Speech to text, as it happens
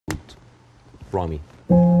Rami.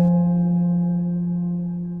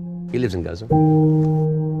 He lives in Gaza.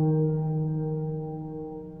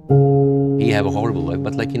 He have a horrible life,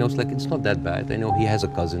 but like, you know, it's not that bad. I know he has a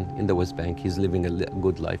cousin in the West Bank. He's living a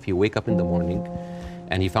good life. He wake up in the morning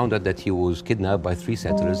and he found out that he was kidnapped by 3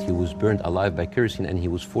 settlers. He was burned alive by kerosene and he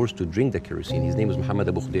was forced to drink the kerosene. His name is Muhammad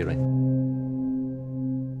Abu Khudayra.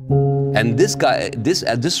 And this guy,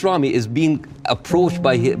 this Rami is being approached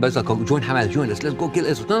by him, like, oh, join Hamas, join us, let's go kill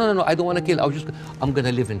Israel. No, no, no, I don't want to kill. I'm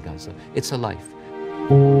gonna live in Gaza. It's a life.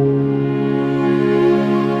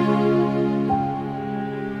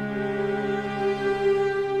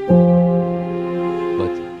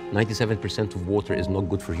 But 97% of water is not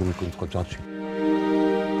good for human consumption.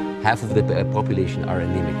 Half of the population are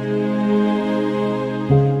anemic.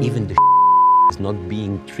 Even the is not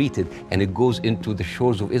being treated, and it goes into the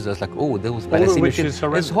shores of Israel. It's like, oh, there was Palestinian.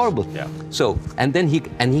 It's horrible. Yeah. So, and then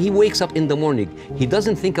he wakes up in the morning. He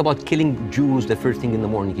doesn't think about killing Jews the first thing in the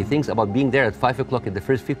morning. He thinks about being there at 5 o'clock at the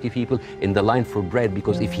first 50 people in the line for bread,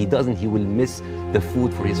 because if he doesn't, he will miss the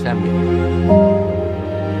food for his family.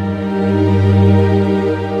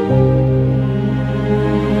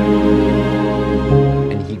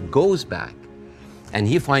 Goes back and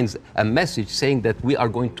he finds a message saying that we are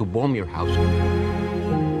going to bomb your house.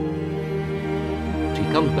 So he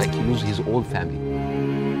comes back, he loses his whole family.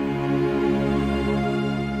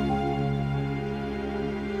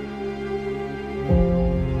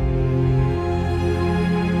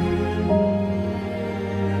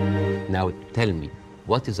 Now tell me,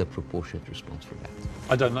 what is a proportionate response for that?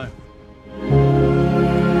 I don't know.